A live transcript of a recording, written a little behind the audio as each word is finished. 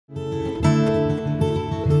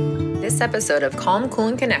This episode of Calm, Cool,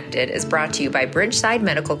 and Connected is brought to you by Bridgeside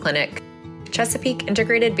Medical Clinic, Chesapeake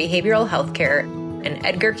Integrated Behavioral Healthcare, and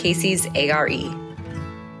Edgar Casey's ARE.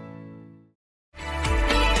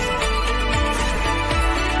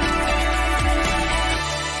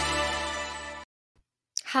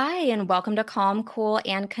 Hi, and welcome to Calm, Cool,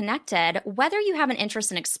 and Connected. Whether you have an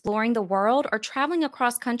interest in exploring the world or traveling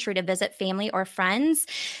across country to visit family or friends,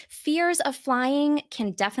 fears of flying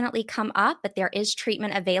can definitely come up, but there is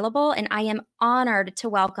treatment available. And I am honored to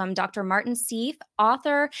welcome Dr. Martin Seif,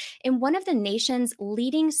 author and one of the nation's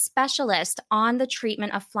leading specialists on the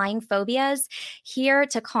treatment of flying phobias, here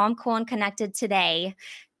to Calm, Cool, and Connected today.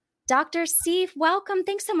 Dr. Seif, welcome.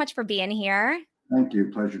 Thanks so much for being here. Thank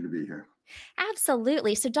you. Pleasure to be here.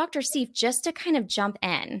 Absolutely. So Dr. Seif, just to kind of jump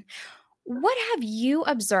in, what have you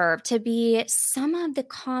observed to be some of the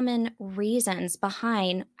common reasons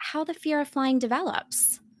behind how the fear of flying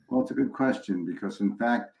develops? Well, it's a good question because, in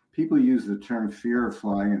fact, people use the term fear of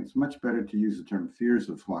flying, and it's much better to use the term fears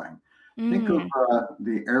of flying. Think of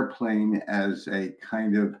the airplane as a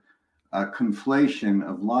kind of conflation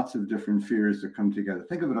of lots of different fears that come together.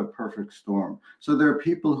 Think of it a perfect storm. So there are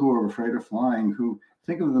people who are afraid of flying who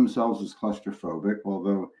think of themselves as claustrophobic,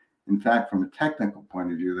 although in fact, from a technical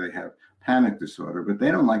point of view, they have panic disorder, but they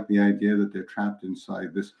don't like the idea that they're trapped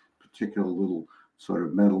inside this particular little sort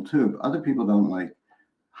of metal tube. Other people don't like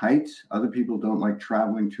heights. Other people don't like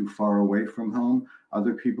traveling too far away from home.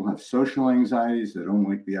 Other people have social anxieties. They don't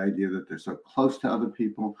like the idea that they're so close to other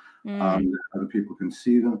people, that other people can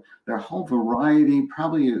see them. There are a whole variety,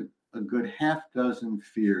 probably a good half dozen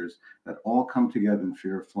fears that all come together in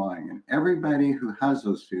fear of flying. And everybody who has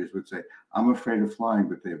those fears would say, I'm afraid of flying,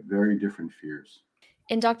 but they have very different fears.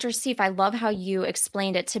 And Dr. Seif, I love how you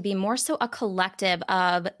explained it to be more so a collective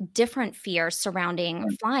of different fears surrounding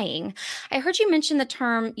flying. I heard you mention the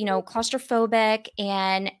term, claustrophobic.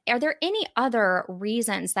 And are there any other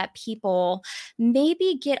reasons that people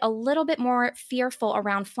maybe get a little bit more fearful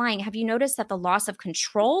around flying? Have you noticed that the loss of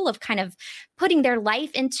control of kind of putting their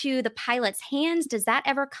life into the pilot's hands, does that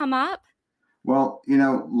ever come up? Well,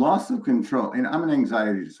 loss of control, and I'm an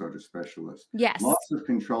anxiety disorder specialist. Yes. Loss of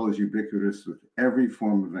control is ubiquitous with every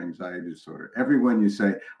form of anxiety disorder. Everyone you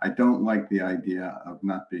say, I don't like the idea of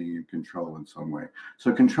not being in control in some way.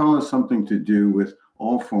 So control has something to do with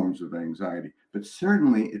all forms of anxiety, but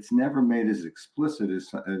certainly it's never made as explicit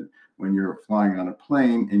as when you're flying on a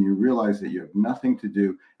plane and you realize that you have nothing to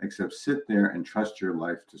do except sit there and trust your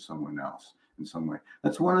life to someone else. In some way.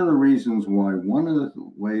 That's one of the reasons why one of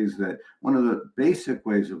the basic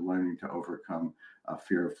ways of learning to overcome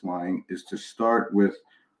fear of flying is to start with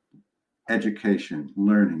education,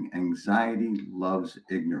 learning. Anxiety loves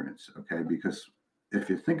ignorance, okay? Because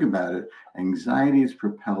if you think about it, anxiety is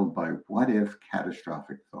propelled by what if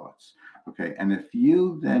catastrophic thoughts, okay? And if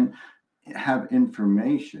you then have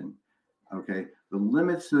information, okay, the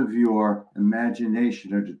limits of your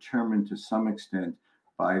imagination are determined to some extent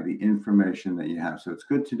by the information that you have. So it's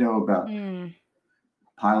good to know about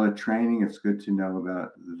pilot training. It's good to know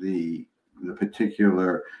about the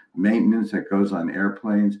particular maintenance that goes on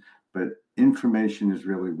airplanes. But information is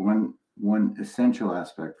really one essential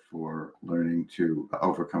aspect for learning to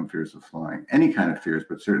overcome fears of flying. Any kind of fears,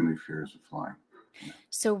 but certainly fears of flying.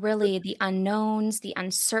 So really the unknowns, the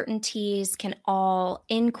uncertainties can all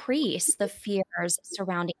increase the fears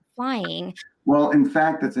surrounding flying. Well, in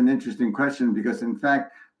fact, that's an interesting question because, in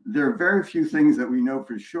fact, there are very few things that we know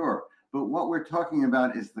for sure. But what we're talking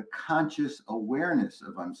about is the conscious awareness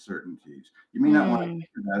of uncertainties. You may not want to think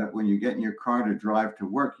about it when you get in your car to drive to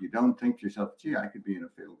work. You don't think to yourself, gee, I could be in a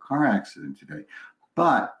fatal car accident today.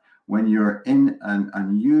 But when you're in an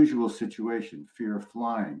unusual situation, fear of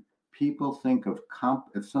flying, people think of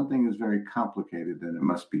if something is very complicated, then it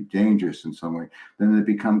must be dangerous in some way. Then they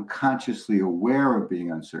become consciously aware of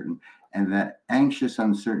being uncertain. And that anxious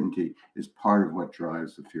uncertainty is part of what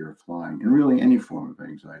drives the fear of flying, and really any form of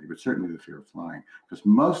anxiety, but certainly the fear of flying, because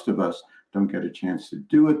most of us don't get a chance to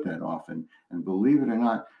do it that often. And believe it or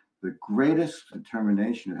not, the greatest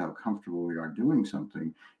determination of how comfortable we are doing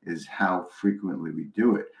something is how frequently we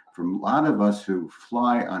do it. For a lot of us who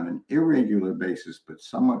fly on an irregular basis, but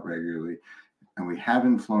somewhat regularly, and we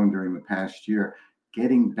haven't flown during the past year,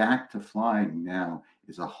 getting back to flying now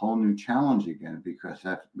is a whole new challenge again, because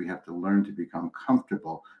we have to learn to become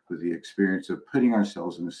comfortable with the experience of putting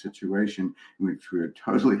ourselves in a situation in which we are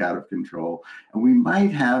totally out of control. And we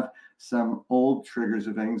might have some old triggers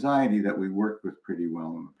of anxiety that we worked with pretty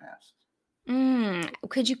well in the past.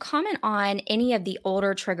 Could you comment on any of the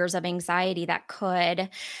older triggers of anxiety that could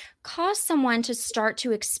cause someone to start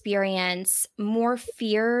to experience more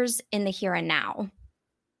fears in the here and now?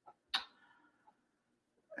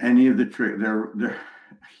 any of the there are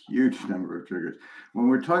a huge number of triggers. When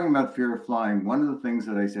we're talking about fear of flying, one of the things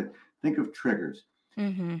that I said, think of triggers.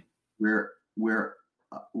 Mm-hmm. We're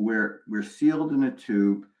sealed in a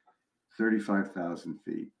tube 35,000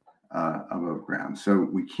 feet above ground, so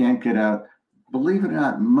we can't get out. Believe it or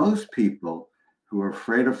not, most people who are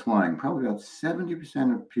afraid of flying, probably about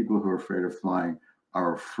 70% of people who are afraid of flying,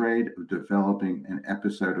 are afraid of developing an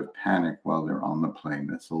episode of panic while they're on the plane.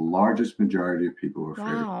 That's the largest majority of people who are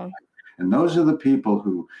afraid of flying. And those are the people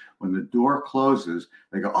who, when the door closes,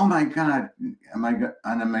 they go, "Oh my God, am I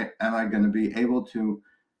going to be able to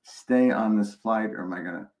stay on this flight, or am I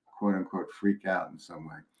going to quote unquote freak out in some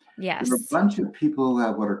way?" Yes. There are a bunch of people who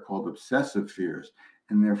have what are called obsessive fears,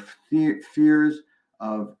 and they're fears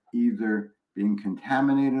of either being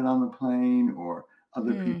contaminated on the plane, or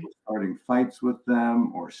other people starting fights with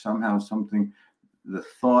them, or somehow the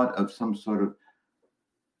thought of something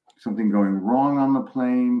going wrong on the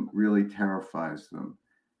plane really terrifies them.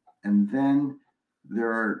 And then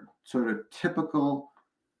there are sort of typical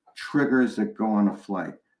triggers that go on a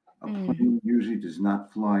flight. A plane usually does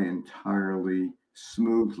not fly entirely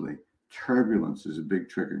smoothly. Turbulence is a big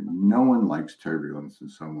trigger. No one likes turbulence in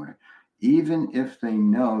some way. Even if they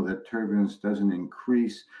know that turbulence doesn't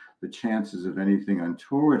increase the chances of anything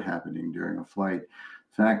untoward happening during a flight,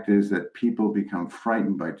 fact is that people become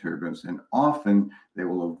frightened by turbulence, and often they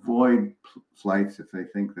will avoid flights if they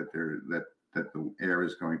think that the air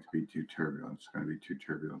is going to be too turbulent. It's going to be too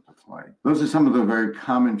turbulent to fly. Those are some of the very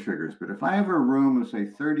common triggers. But if I have a room of, say,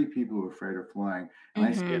 30 people who are afraid of flying, and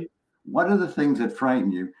I say, what are the things that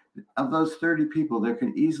frighten you? Of those 30 people, there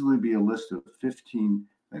can easily be a list of 15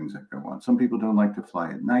 things that go on. Some people don't like to fly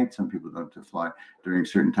at night. Some people don't like to fly during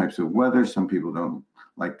certain types of weather. Some people don't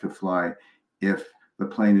like to fly if the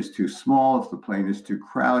plane is too small, if the plane is too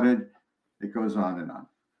crowded. It goes on and on.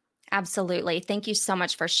 Absolutely. Thank you so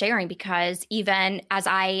much for sharing, because even as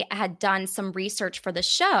I had done some research for the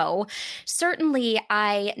show, certainly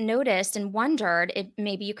I noticed and wondered if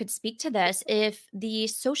maybe you could speak to this, if the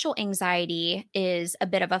social anxiety is a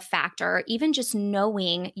bit of a factor, even just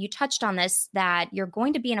knowing, you touched on this, that you're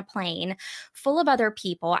going to be in a plane full of other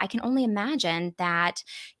people. I can only imagine that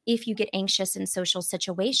if you get anxious in social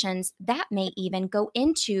situations, that may even go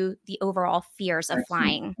into the overall fears of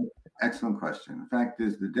flying. Excellent question. The fact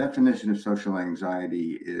is, the definition of social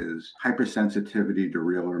anxiety is hypersensitivity to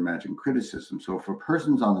real or imagined criticism. So if a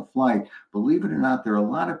person's on the flight, believe it or not, there are a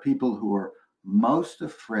lot of people who are most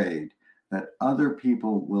afraid that other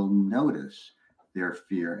people will notice their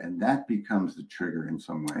fear, and that becomes the trigger in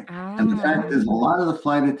some way. And the fact is, a lot of the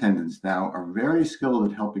flight attendants now are very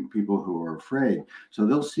skilled at helping people who are afraid. So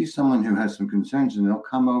they'll see someone who has some concerns, and they'll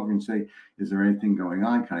come over and say, "Is there anything going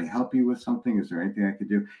on? Can I help you with something? Is there anything I could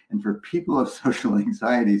do?" And for people with social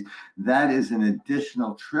anxieties, that is an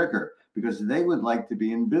additional trigger, because they would like to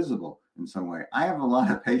be invisible in some way. I have a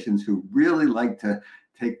lot of patients who really like to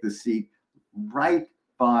take the seat right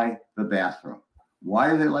by the bathroom.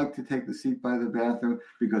 Why do they like to take the seat by the bathroom?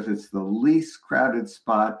 Because it's the least crowded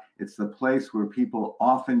spot. It's the place where people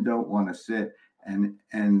often don't want to sit. And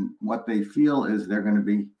what they feel is they're going to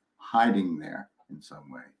be hiding there in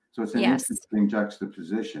some way. So it's an interesting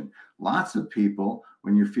juxtaposition. Lots of people,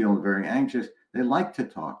 when you feel very anxious, they like to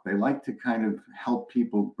talk. They like to kind of help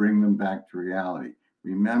people bring them back to reality.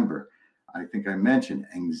 Remember, I think I mentioned,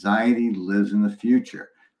 anxiety lives in the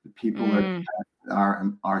future. The people that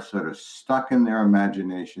are sort of stuck in their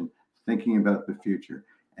imagination, thinking about the future.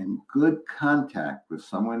 And good contact with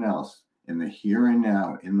someone else in the here and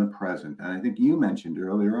now, in the present. And I think you mentioned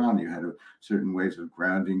earlier on, you had certain ways of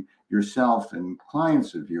grounding yourself and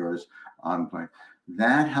clients of yours on plane.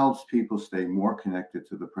 That helps people stay more connected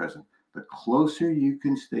to the present. The closer you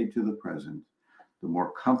can stay to the present, the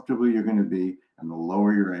more comfortable you're going to be, and the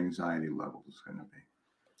lower your anxiety level is going to be.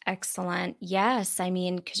 Excellent. Yes. I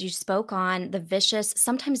mean, because you spoke on the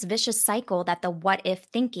sometimes vicious cycle that the what if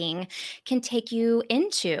thinking can take you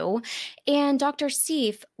into. And Dr.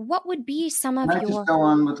 Seif, what would be some of your... Can I just go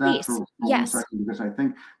on with that for one second? Because I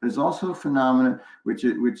think there's also a phenomenon which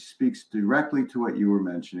speaks directly to what you were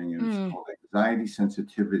mentioning, and it's called anxiety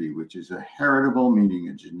sensitivity, which is a heritable, meaning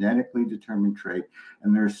a genetically determined trait.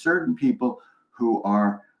 And there are certain people who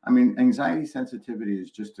are, anxiety sensitivity is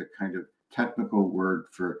just a kind of technical word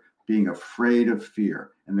for being afraid of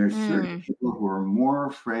fear. And there's certain people who are more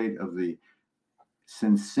afraid of the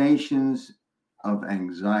sensations of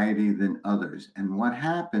anxiety than others. And what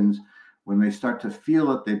happens when they start to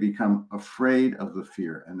feel it, they become afraid of the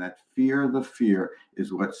fear. And that the fear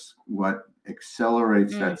is what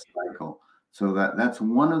accelerates that cycle. So that's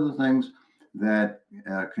one of the things that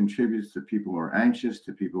contributes to people who are anxious,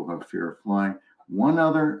 to people who have fear of flying. One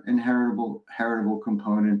other heritable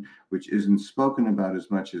component, which isn't spoken about as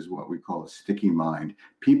much, is what we call a sticky mind.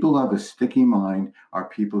 People of a sticky mind are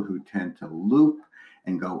people who tend to loop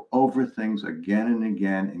and go over things again and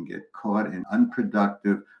again and get caught in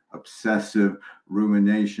unproductive, obsessive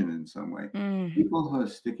rumination in some way. People who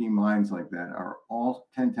have sticky minds like that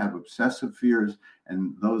tend to have obsessive fears,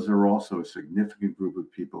 and those are also a significant group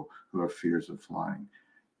of people who have fears of flying.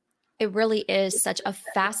 It really is such a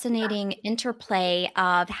fascinating interplay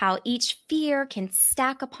of how each fear can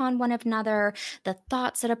stack upon one another, the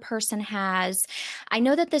thoughts that a person has. I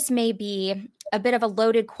know that this may be a bit of a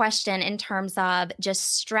loaded question in terms of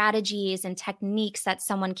just strategies and techniques that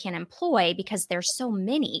someone can employ because there's so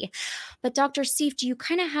many. But Dr. Seif, do you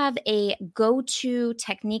kind of have a go-to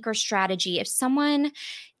technique or strategy if someone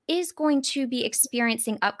is going to be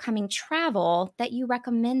experiencing upcoming travel that you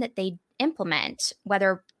recommend that they implement,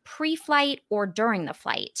 whether pre-flight or during the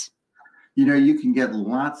flight? You can get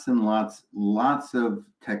lots and lots of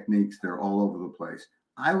techniques. They're all over the place.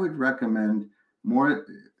 I would recommend more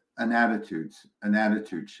an attitude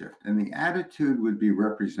shift. And the attitude would be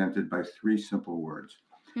represented by three simple words: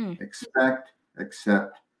 expect,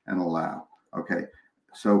 accept, and allow. Okay.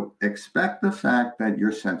 So expect the fact that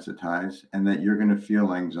you're sensitized and that you're going to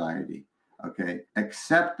feel anxiety. Okay.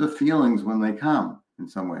 Accept the feelings when they come in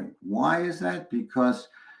some way. Why is that? Because,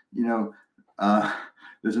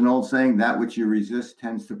 there's an old saying, that which you resist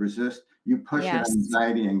tends to persist. You push it,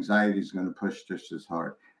 anxiety is going to push just as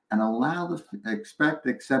hard. And expect,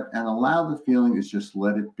 accept, and allow the feeling is just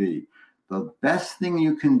let it be. The best thing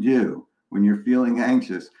you can do when you're feeling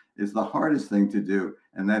anxious is the hardest thing to do,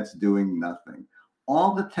 and that's doing nothing.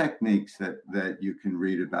 All the techniques that you can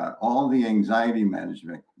read about, all the anxiety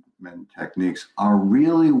management techniques are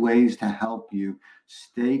really ways to help you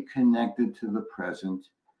stay connected to the present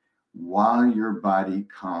while your body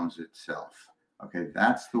calms itself. Okay,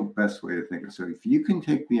 that's the best way to think of it. So if you can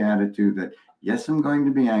take the attitude that, yes, I'm going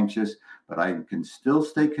to be anxious, but I can still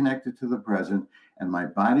stay connected to the present, and my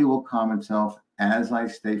body will calm itself as I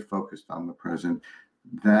stay focused on the present,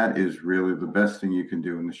 that is really the best thing you can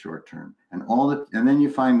do in the short term. And then you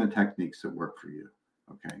find the techniques that work for you.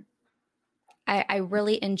 Okay. I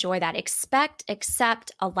really enjoy that. Expect,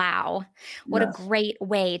 accept, allow. What a great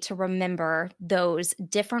way to remember those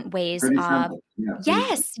different ways of.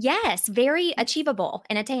 Yes, very achievable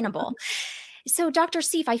and attainable. So, Dr.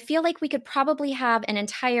 Seif, I feel like we could probably have an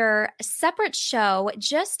entire separate show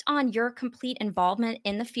just on your complete involvement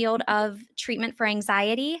in the field of treatment for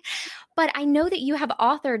anxiety. But I know that you have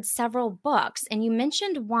authored several books, and you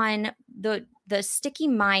mentioned one, the sticky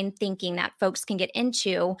mind thinking that folks can get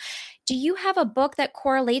into. Do you have a book that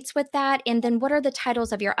correlates with that? And then what are the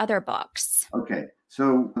titles of your other books? Okay.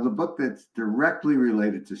 So the book that's directly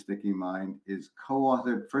related to sticky mind is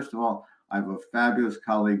co-authored. First of all, I have a fabulous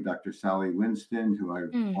colleague, Dr. Sally Winston, who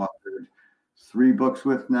I've authored 3 books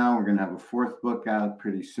with now. We're going to have a 4th book out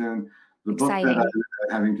pretty soon. The book that I'm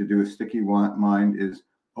having to do with sticky mind is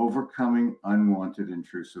Overcoming Unwanted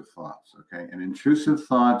Intrusive Thoughts. Okay. And intrusive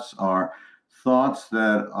thoughts are thoughts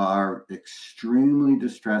that are extremely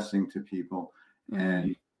distressing to people.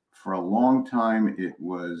 And for a long time, it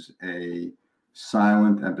was a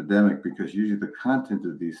silent epidemic because usually the content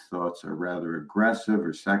of these thoughts are rather aggressive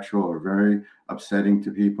or sexual or very upsetting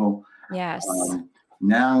to people. Yes.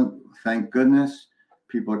 Now, thank goodness,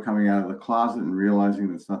 people are coming out of the closet and realizing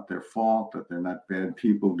that it's not their fault, that they're not bad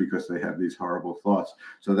people because they have these horrible thoughts.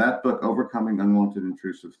 So that book, Overcoming Unwanted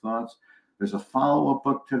Intrusive Thoughts, there's a follow-up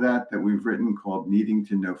book to that we've written called Needing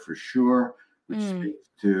to Know for Sure, which speaks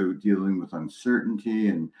to dealing with uncertainty,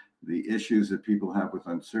 and the issues that people have with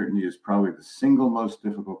uncertainty is probably the single most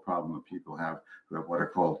difficult problem that people have who have what are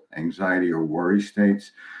called anxiety or worry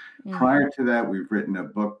states. Prior to that, we've written a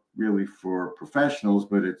book really for professionals,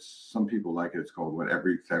 but some people like it. It's called What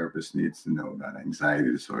Every Therapist Needs to Know About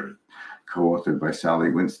Anxiety Disorder, co-authored by Sally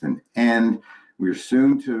Winston. And we're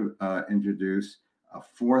soon to introduce a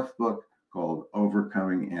 4th book called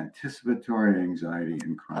Overcoming Anticipatory Anxiety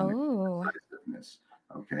and Chronic Decisiveness.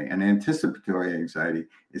 Okay, and anticipatory anxiety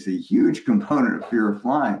is a huge component of fear of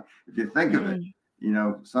flying. If you think of it,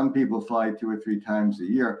 some people fly 2 or 3 times a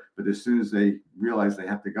year, but as soon as they realize they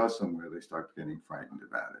have to go somewhere, they start getting frightened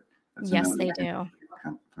about it. Yes, they do.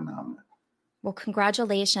 Phenomenon. Well,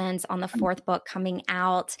 congratulations on the 4th book coming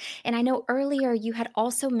out. And I know earlier you had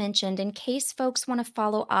also mentioned, in case folks want to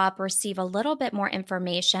follow up or receive a little bit more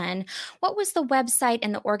information, what was the website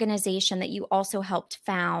and the organization that you also helped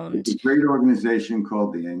found? It's a great organization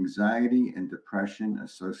called the Anxiety and Depression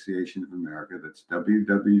Association of America. That's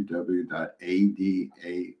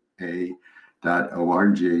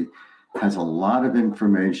www.adaa.org. It has a lot of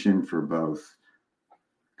information for both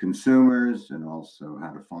consumers and also how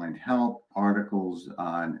to find help, articles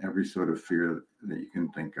on every sort of fear that you can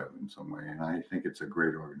think of in some way. And I think it's a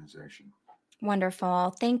great organization.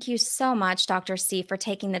 Wonderful. Thank you so much, Dr. Seif, for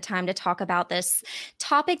taking the time to talk about this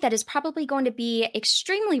topic that is probably going to be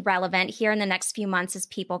extremely relevant here in the next few months as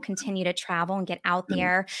people continue to travel and get out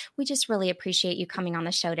there. We just really appreciate you coming on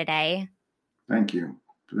the show today. Thank you.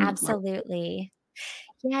 Absolutely.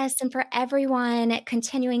 Yes, and for everyone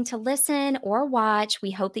continuing to listen or watch,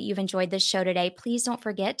 we hope that you've enjoyed this show today. Please don't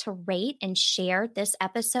forget to rate and share this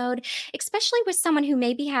episode, especially with someone who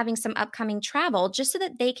may be having some upcoming travel, just so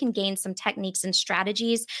that they can gain some techniques and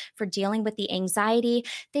strategies for dealing with the anxiety.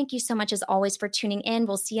 Thank you so much, as always, for tuning in.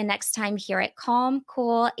 We'll see you next time here at Calm,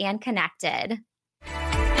 Cool, and Connected.